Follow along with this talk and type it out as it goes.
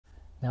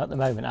Now at the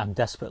moment I'm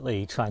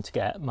desperately trying to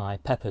get my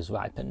peppers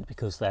ripened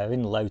because they're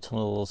in low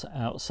tunnels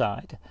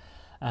outside,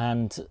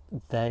 and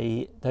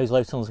those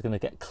low tunnels are going to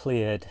get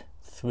cleared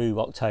through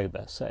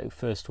October, so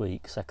first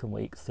week, second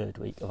week, third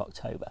week of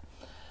October.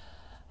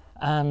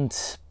 And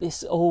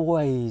it's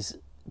always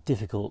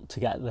difficult to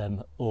get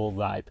them all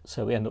ripe,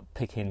 so we end up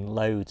picking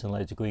loads and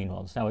loads of green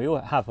ones. Now we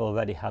have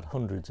already had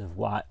hundreds of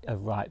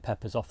ripe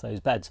peppers off those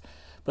beds,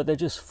 but they're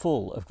just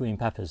full of green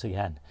peppers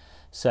again.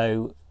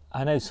 So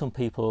I know some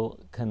people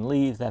can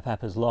leave their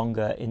peppers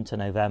longer into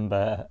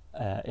November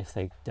if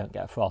they don't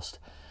get frost,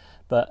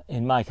 but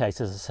in my case,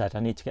 as I said, I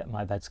need to get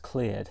my beds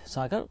cleared.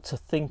 So I got to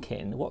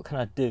thinking, what can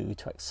I do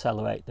to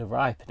accelerate the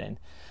ripening?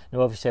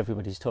 Now obviously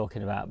everybody's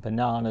talking about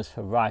bananas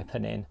for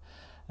ripening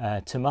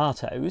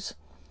tomatoes,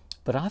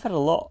 but I've had a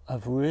lot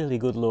of really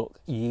good luck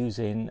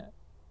using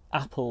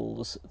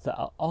apples that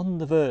are on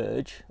the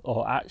verge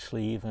or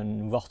actually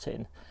even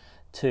rotting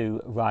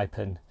to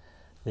ripen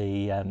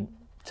the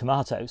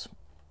tomatoes.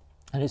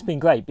 And it's been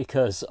great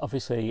because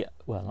obviously,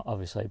 well not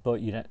obviously, but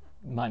you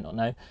might not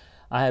know,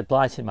 I had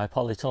blight in my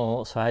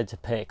polytunnel, so I had to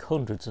pick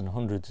hundreds and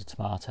hundreds of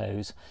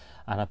tomatoes,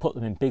 and I put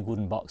them in big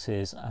wooden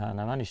boxes,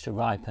 and I managed to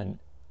ripen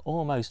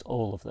almost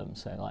all of them,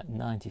 so like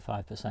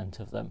 95%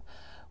 of them,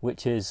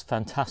 which is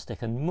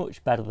fantastic and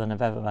much better than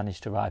I've ever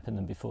managed to ripen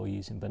them before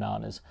using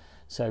bananas.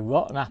 So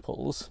rotten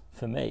apples,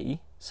 for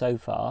me, so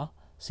far,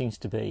 seems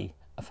to be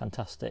a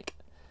fantastic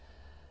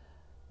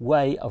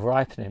way of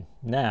ripening.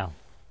 Now,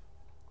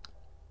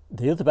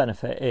 the other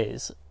benefit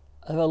is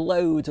there are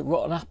loads of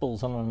rotten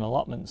apples on an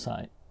allotment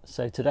site.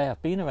 So today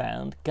I've been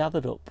around,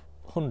 gathered up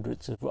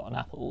hundreds of rotten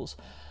apples,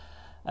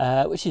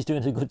 which is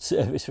doing a good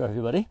service for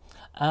everybody,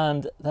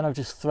 and then I've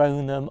just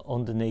thrown them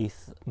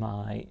underneath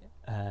my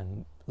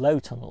low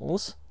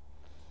tunnels.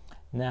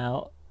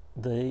 Now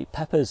the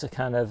peppers are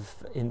kind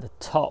of in the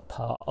top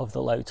part of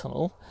the low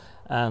tunnel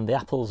and the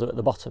apples are at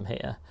the bottom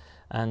here,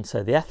 and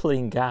so the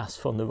ethylene gas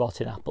from the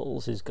rotting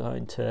apples is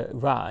going to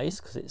rise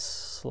because it's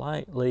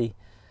slightly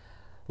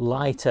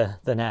lighter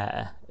than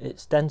air.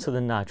 It's denser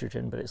than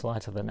nitrogen, but it's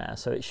lighter than air,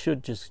 so it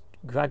should just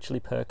gradually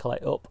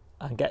percolate up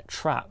and get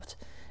trapped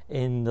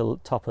in the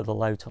top of the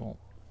low tunnel.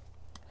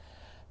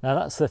 Now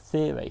that's the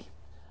theory.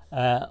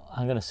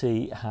 I'm going to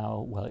see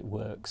how well it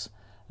works.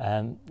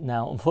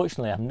 Now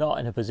unfortunately I'm not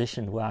in a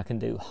position where I can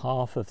do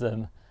half of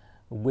them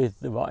with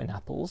the rotting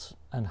apples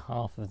and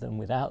half of them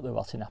without the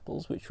rotting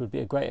apples, which would be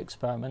a great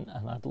experiment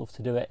and I'd love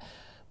to do it.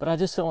 But I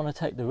just don't want to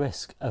take the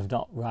risk of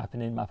not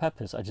ripening my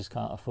peppers. I just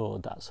can't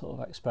afford that sort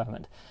of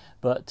experiment.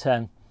 But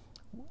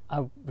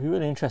I'd be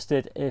really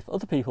interested if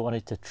other people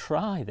wanted to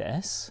try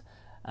this,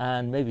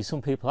 and maybe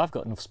some people have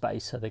got enough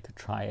space so they could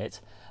try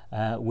it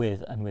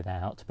with and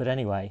without. But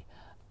anyway,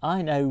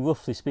 I know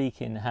roughly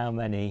speaking how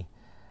many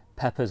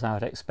peppers I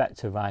would expect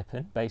to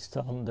ripen based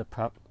on the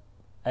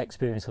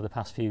experience of the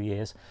past few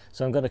years,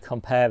 so I'm going to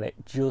compare it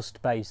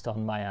just based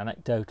on my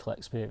anecdotal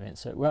experience,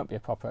 so it won't be a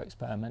proper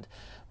experiment,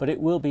 but it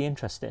will be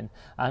interesting.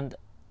 And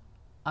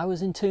I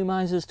was in two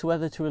minds as to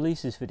whether to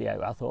release this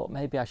video. I thought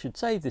maybe I should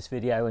save this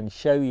video and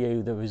show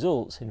you the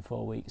results in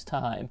 4 weeks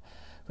time,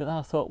 but then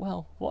I thought,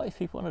 well, what if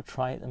people want to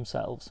try it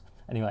themselves?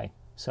 Anyway,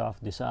 so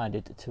I've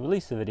decided to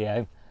release the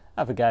video,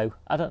 have a go.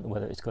 I don't know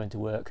whether it's going to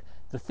work.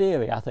 The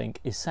theory, I think,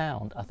 is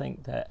sound. I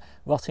think that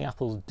rotting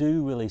apples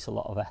do release a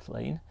lot of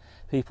ethylene.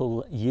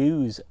 People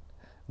use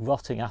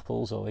rotting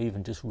apples or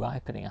even just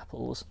ripening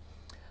apples,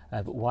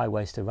 but why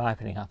waste a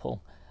ripening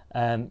apple,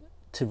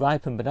 to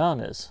ripen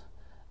bananas.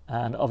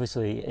 And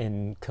obviously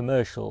in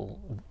commercial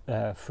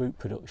fruit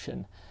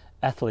production,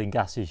 ethylene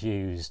gas is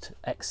used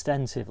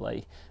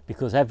extensively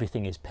because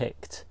everything is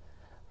picked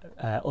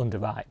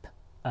underripe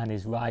and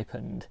is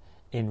ripened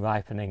in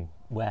ripening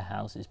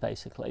warehouses,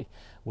 basically,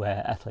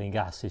 where ethylene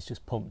gas is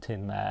just pumped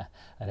in there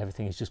and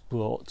everything is just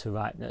brought to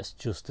ripeness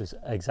just as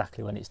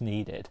exactly when it's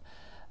needed.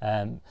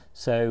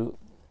 So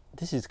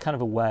this is kind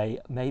of a way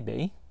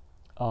maybe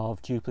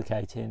of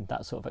duplicating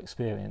that sort of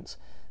experience.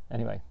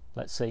 Anyway,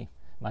 let's see.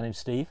 My name's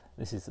Steve,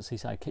 this is the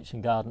Seaside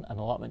Kitchen Garden and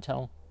Allotment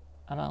channel,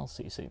 and I'll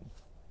see you soon.